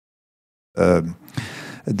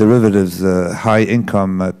derivatives,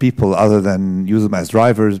 high-income people, other than use them as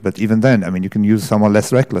drivers. But even then, I mean, you can use someone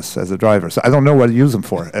less reckless as a driver. So I don't know what to use them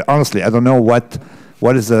for. Honestly, I don't know what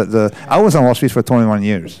is the. I was on Wall Street for 21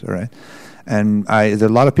 years, right? And there are a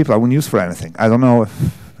lot of people I wouldn't use for anything. I don't know if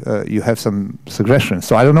you have some suggestions.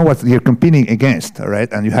 So I don't know what you're competing against, all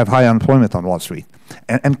right? And you have high unemployment on Wall Street.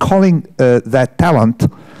 And calling that talent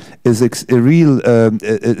is it's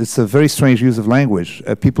a very strange use of language.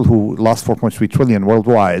 People who lost 4.3 trillion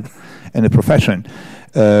worldwide in a profession,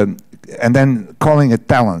 and then calling it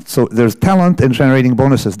talent. So there's talent in generating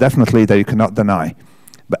bonuses, definitely, that you cannot deny.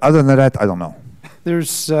 But other than that, I don't know.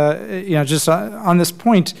 There's, just on this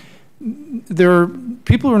point, there are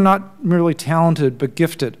people who are not merely talented, but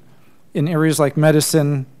gifted in areas like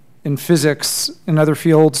medicine, in physics, in other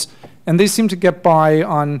fields, and they seem to get by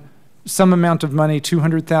on some amount of money,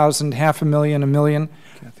 200,000, $500,000, $1 million.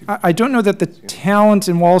 I don't know that the talent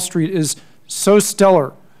in Wall Street is so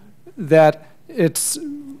stellar that it's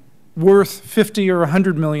worth 50 or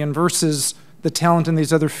 100 million versus the talent in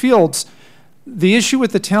these other fields. The issue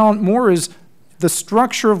with the talent more is the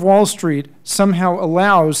structure of Wall Street somehow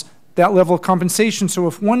allows that level of compensation. So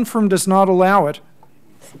if one firm does not allow it,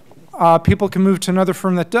 people can move to another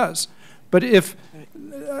firm that does. But if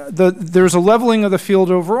there's a leveling of the field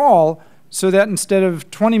overall, so that instead of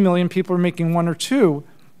 20 million people are making 1 or 2,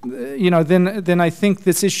 then I think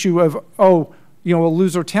this issue of, a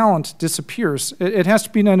loser talent disappears. It has to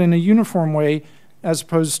be done in a uniform way as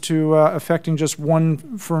opposed to affecting just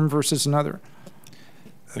one firm versus another.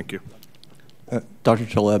 Thank you. Dr.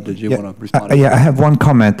 Taleb, did you want to respond? Yeah, I have one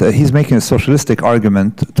comment. He's making a socialistic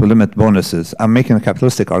argument to limit bonuses. I'm making a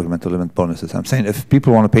capitalistic argument to limit bonuses. I'm saying if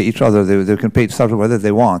people want to pay each other, they can pay each other whether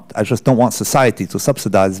they want. I just don't want society to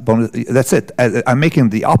subsidize bonus. That's it. I'm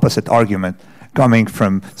making the opposite argument coming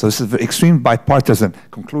from, so this is an extreme bipartisan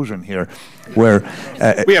conclusion here, where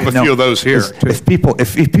we have a few of those here. If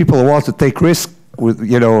people want to take risks,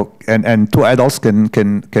 and two adults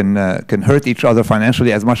can hurt each other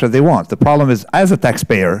financially as much as they want. The problem is, as a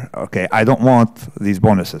taxpayer, I don't want these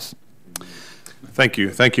bonuses. Thank you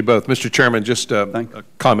both, Mr. Chairman. Just a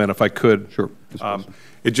comment, if I could. Sure.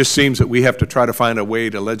 It just seems that we have to try to find a way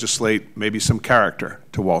to legislate maybe some character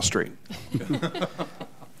to Wall Street.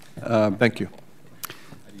 Thank you.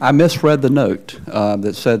 I misread the note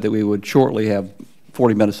that said that we would shortly have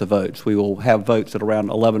 40 minutes of votes. We will have votes at around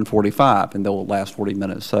 11:45, and they will last 40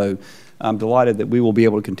 minutes. So I'm delighted that we will be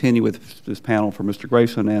able to continue with this panel for Mr.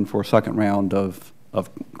 Grayson and for a second round of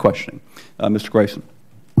questioning. Mr. Grayson.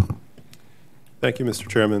 Thank you, Mr.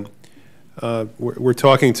 Chairman. We're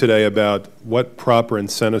talking today about what proper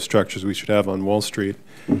incentive structures we should have on Wall Street.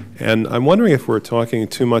 And I'm wondering if we're talking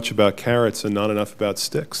too much about carrots and not enough about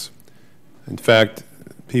sticks. In fact,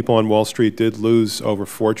 people on Wall Street did lose over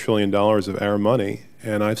 $4 trillion of our money,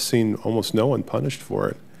 and I've seen almost no one punished for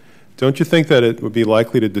it. Don't you think that it would be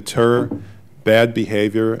likely to deter bad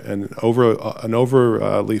behavior and an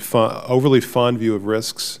overly fond view of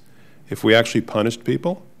risks if we actually punished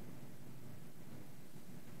people?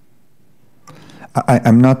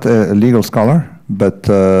 I'm not a legal scholar, but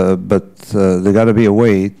there got to be a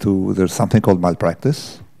way to. There's something called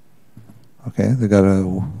malpractice. There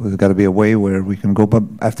got to be a way where we can go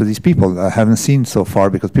after these people. I haven't seen so far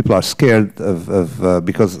because people are scared of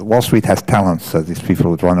because Wall Street has talents that these people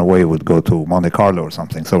would run away, would go to Monte Carlo or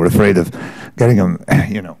something. So we're afraid of getting them,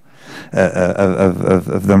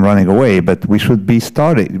 of them running away. But we should be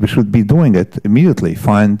starting. We should be doing it immediately.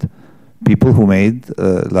 Find people who made,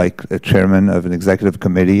 like a chairman of an executive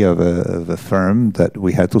committee of a firm that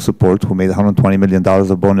we had to support, who made $120 million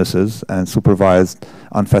of bonuses and supervised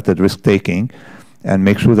unfettered risk-taking, and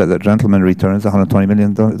make sure that the gentleman returns $120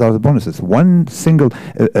 million of bonuses. One single,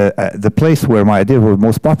 the place where my idea was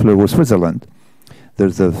most popular was Switzerland.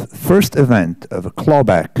 There's the first event of a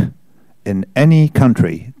clawback in any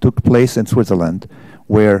country took place in Switzerland,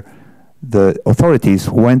 where the authorities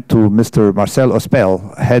went to Mr. Marcel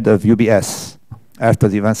Ospel, head of UBS, after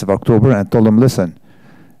the events of October and told him, listen,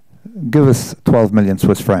 give us 12 million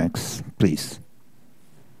Swiss francs, please.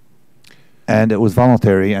 And it was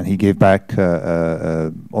voluntary, and he gave back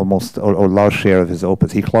almost or a large share of his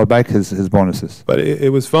opus. He clawed back his bonuses. But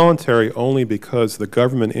it was voluntary only because the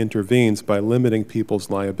government intervenes by limiting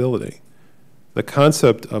people's liability. The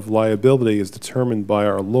concept of liability is determined by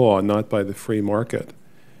our law, not by the free market.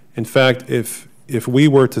 In fact, if we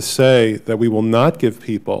were to say that we will not give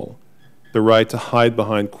people the right to hide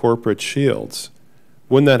behind corporate shields,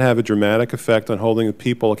 wouldn't that have a dramatic effect on holding the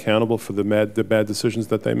people accountable for the bad decisions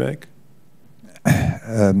that they make?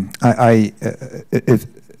 Is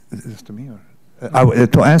this to me? Or?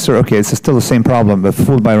 To answer, okay, it's still the same problem, but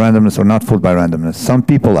fooled by randomness or not fooled by randomness. Some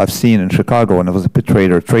people I've seen in Chicago, when I was a pit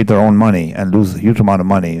trader, trade their own money and lose a huge amount of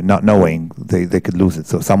money, not knowing they could lose it.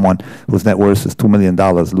 So someone whose net worth is $2 million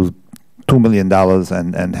lose $2 million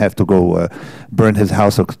and have to go burn his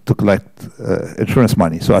house to collect insurance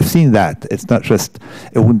money. So I've seen that. It's not just,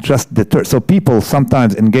 it wouldn't just deter. So people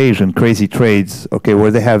sometimes engage in crazy trades, okay, where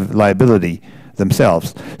they have liability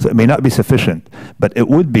themselves. So it may not be sufficient, but it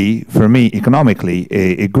would be, for me, economically,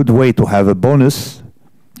 a good way to have a bonus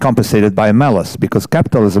compensated by a malice, because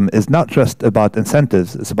capitalism is not just about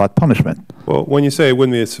incentives, it's about punishment. Well, when you say it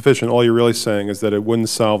wouldn't be sufficient, all you're really saying is that it wouldn't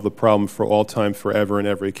solve the problem for all time, forever, in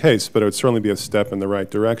every case, but it would certainly be a step in the right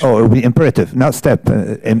direction. Oh, it would be imperative, not step.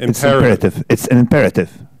 It's imperative. It's an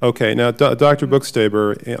imperative. Okay, now, Dr.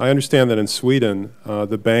 Buchstaber, I understand that in Sweden,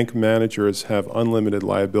 the bank managers have unlimited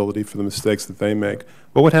liability for the mistakes that they make.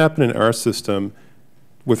 What would happen in our system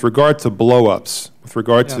with regard to blow-ups, with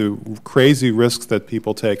regard to crazy risks that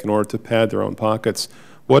people take in order to pad their own pockets?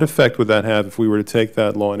 What effect would that have if we were to take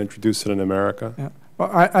that law and introduce it in America? Yeah.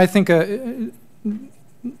 Well, I think, you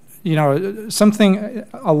know, something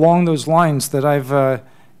along those lines that I've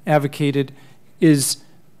advocated is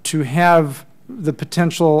to have the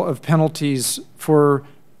potential of penalties for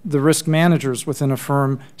the risk managers within a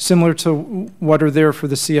firm, similar to what are there for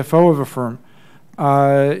the CFO of a firm.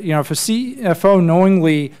 You know, if a CFO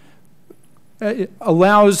knowingly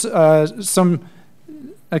allows some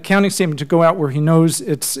accounting statement to go out where he knows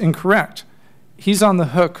it's incorrect, he's on the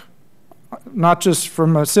hook, not just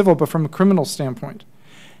from a civil, but from a criminal standpoint.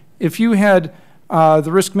 If you had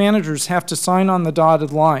the risk managers have to sign on the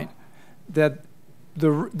dotted line that the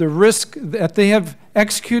risk that they have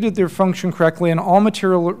executed their function correctly and all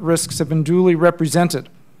material risks have been duly represented,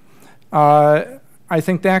 I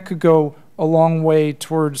think that could go a long way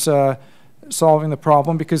towards solving the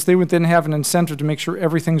problem, because they would then have an incentive to make sure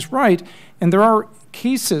everything's right. And there are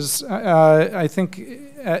cases, I think,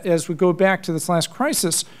 as we go back to this last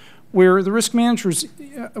crisis, where the risk managers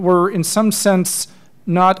were in some sense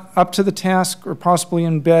not up to the task or possibly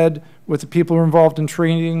in bed with the people who are involved in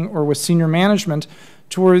training or with senior management,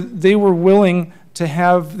 to where they were willing to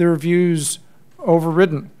have their views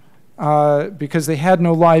overridden. Because they had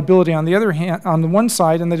no liability on the other hand, on the one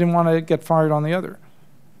side, and they didn't want to get fired on the other.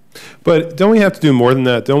 But don't we have to do more than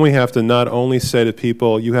that? Don't we have to not only say to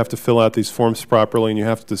people, you have to fill out these forms properly and you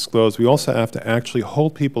have to disclose, we also have to actually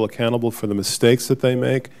hold people accountable for the mistakes that they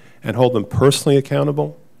make and hold them personally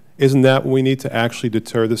accountable? Isn't that what we need to actually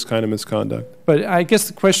deter this kind of misconduct? But I guess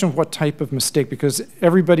the question of what type of mistake, because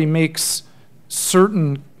everybody makes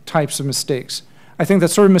certain types of mistakes. I think that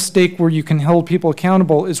sort of mistake where you can hold people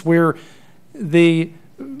accountable is where they,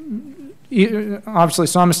 obviously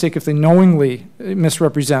it's not a mistake if they knowingly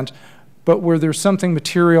misrepresent, but where there's something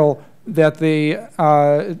material that they,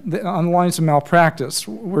 on the lines of malpractice,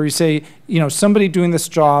 where you say, you know, somebody doing this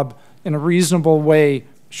job in a reasonable way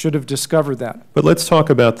should have discovered that. But let's talk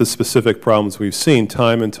about the specific problems we've seen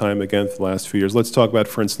time and time again for the last few years. Let's talk about,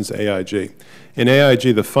 for instance, AIG. In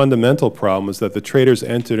AIG, the fundamental problem is that the traders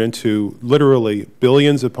entered into literally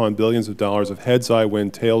billions upon billions of dollars of heads I win,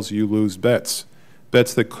 tails you lose bets.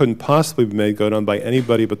 Bets that couldn't possibly be made good on by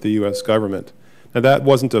anybody but the U.S. government. Now that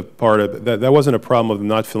wasn't a part of, that wasn't a problem of them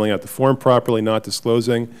not filling out the form properly, not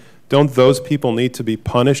disclosing. Don't those people need to be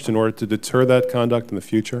punished in order to deter that conduct in the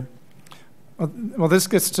future? Well, this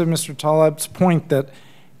gets to Mr. Taleb's point that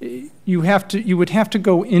you would have to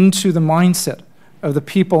go into the mindset of the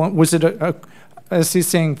people. Was it as he's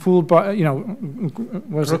saying, fooled by, you know,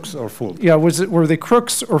 was crooks or fooled? Yeah, were they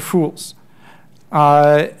crooks or fools?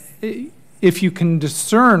 If you can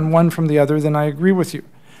discern one from the other, then I agree with you.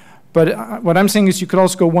 But what I'm saying is you could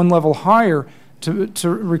also go one level higher to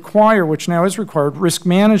require, which now is required, risk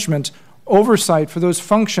management oversight for those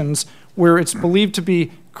functions where it's believed to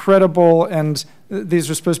be credible, and these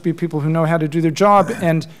are supposed to be people who know how to do their job,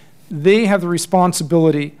 and they have the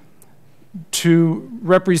responsibility to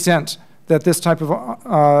represent that this type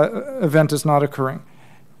of event is not occurring.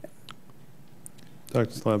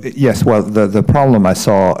 Dr. Taleb. Yes, well, the problem I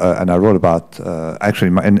saw, and I wrote about, actually,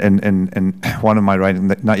 in one of my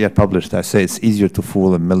writings, not yet published, I say it's easier to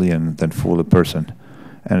fool a million than fool a person.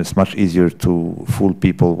 And it's much easier to fool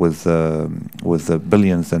people with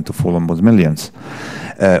billions than to fool them with millions.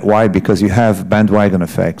 Why? Because you have bandwagon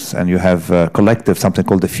effects, and you have collective, something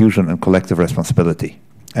called diffusion and collective responsibility.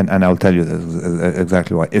 And I'll tell you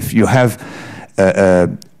exactly why. If you have,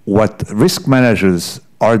 what risk managers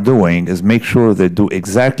are doing is make sure they do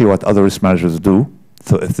exactly what other risk managers do.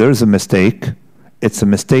 So if there's a mistake, it's a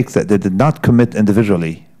mistake that they did not commit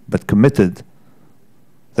individually, but committed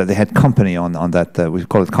that they had company on that, we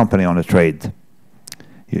call it company on a trade.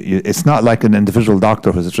 It's not like an individual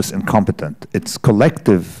doctor who's just incompetent. It's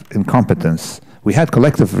collective incompetence. We had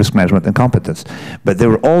collective risk management incompetence, but they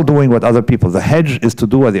were all doing what other people. The hedge is to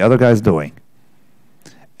do what the other guy's doing,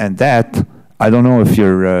 and that I don't know if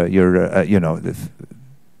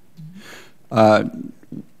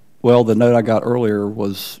Well, the note I got earlier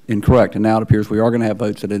was incorrect, and now it appears we are going to have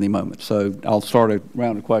votes at any moment. So I'll start a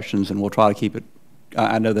round of questions, and we'll try to keep it.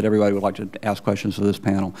 I know that everybody would like to ask questions of this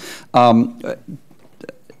panel.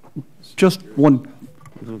 Just one,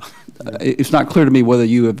 it's not clear to me whether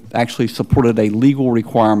you have actually supported a legal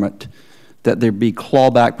requirement that there be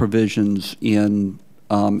clawback provisions in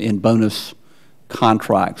bonus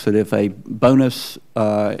contracts, that if a bonus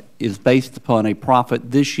is based upon a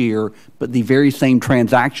profit this year, but the very same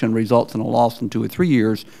transaction results in a loss in 2 or 3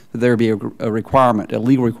 years, that there be a requirement, a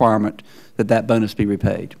legal requirement, that that bonus be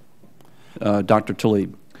repaid. Dr.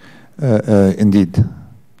 Taleb. Indeed.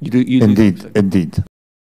 You do indeed.